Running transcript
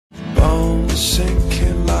bones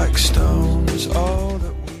sinking like stones. All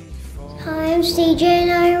that we fall. Hi, I'm CJ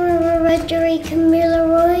and I am Roderick Camilla.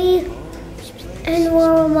 And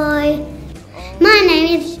where am I? My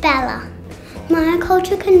name is Bella. My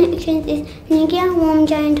cultural connections is Nigia,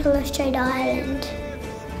 Wamja and Torres Strait Island.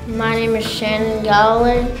 My name is Shannon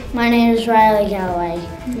Galloway. My name is Riley Galloway.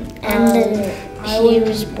 And he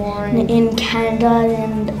was born in Canada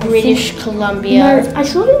and British Columbia. No, I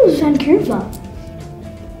thought it was Vancouver.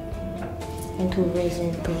 Vancouver is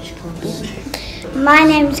in British Columbia. My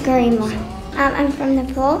name is Garima. I'm from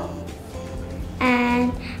Nepal.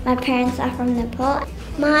 And my parents are from Nepal.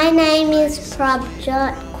 My name is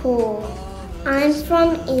Prabjot Kaur. I'm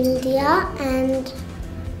from India and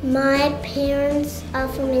my parents are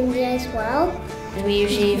from India as well. We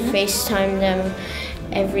usually FaceTime them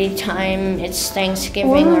every time it's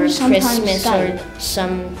Thanksgiving or Christmas or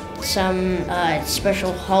some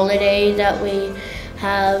special holiday that we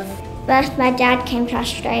have. First my dad came to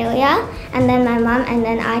Australia and then my mum and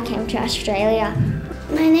then I came to Australia.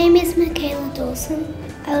 My name is Michaela Dawson.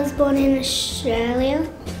 I was born in Australia.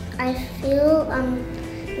 I feel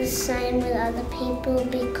the same with other people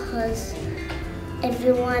because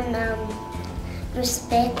everyone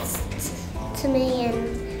respects to me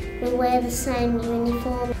and we wear the same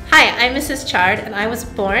uniform. Hi, I'm Mrs. Chard and I was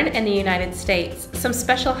born in the United States. Some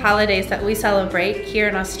special holidays that we celebrate here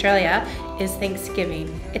in Australia is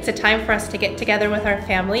Thanksgiving. It's a time for us to get together with our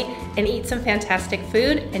family and eat some fantastic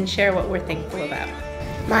food and share what we're thankful about.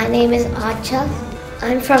 My name is Acha.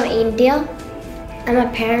 I'm from India and my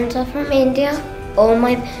parents are from India. All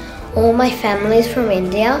my family is from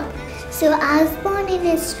India. So I was born in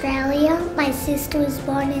Australia. My sister was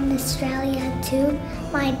born in Australia too.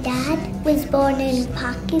 My dad was born in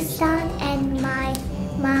Pakistan and my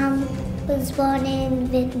mom was born in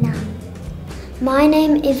Vietnam. My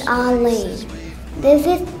name is Arlene. There's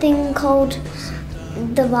this thing called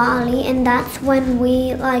Diwali and that's when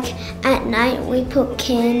we at night we put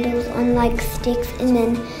candles on sticks and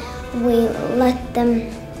then we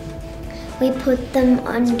put them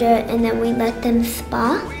on dirt and then we let them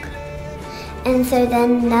spark. And so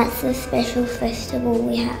then that's the special festival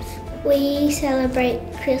we have. We celebrate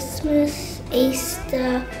Christmas,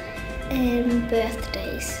 Easter and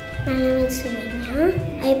birthdays. My name is Serena.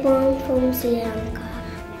 I'm born from Sri Lanka.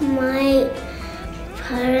 My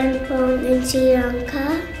parents born in Sri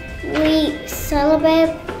Lanka. We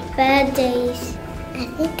celebrate birthdays. I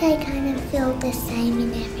think I kind of feel the same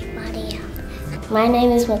in everybody else. My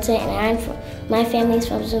name is Mutsu and my family is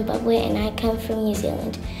from Zimbabwe and I come from New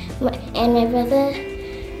Zealand. And my brother,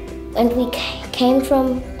 and we came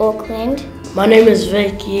from Auckland. My name is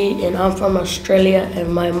Vicky and I'm from Australia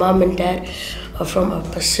and my mom and dad are from a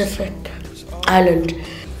Pacific island.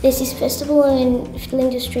 There's this festival in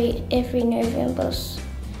Flinders Street every November,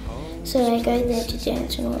 so I go there to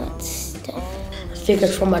dance and all that stuff. I think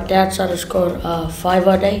it's from my dad's side, it's called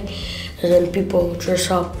Fiver Day, and then people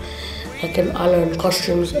dress up in island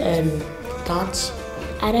costumes and dance.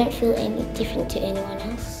 I don't feel any different to anyone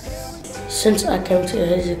else. Since I came to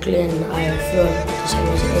HGC and I feel the same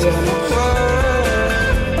as anyone else.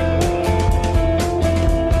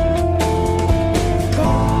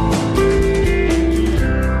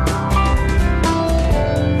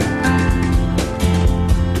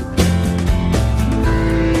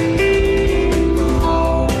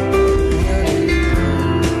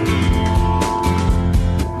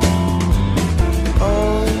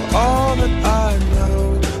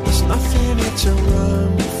 To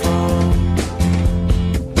run from,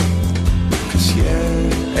 'cause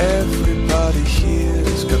yeah, everybody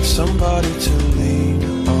here's got somebody to lose.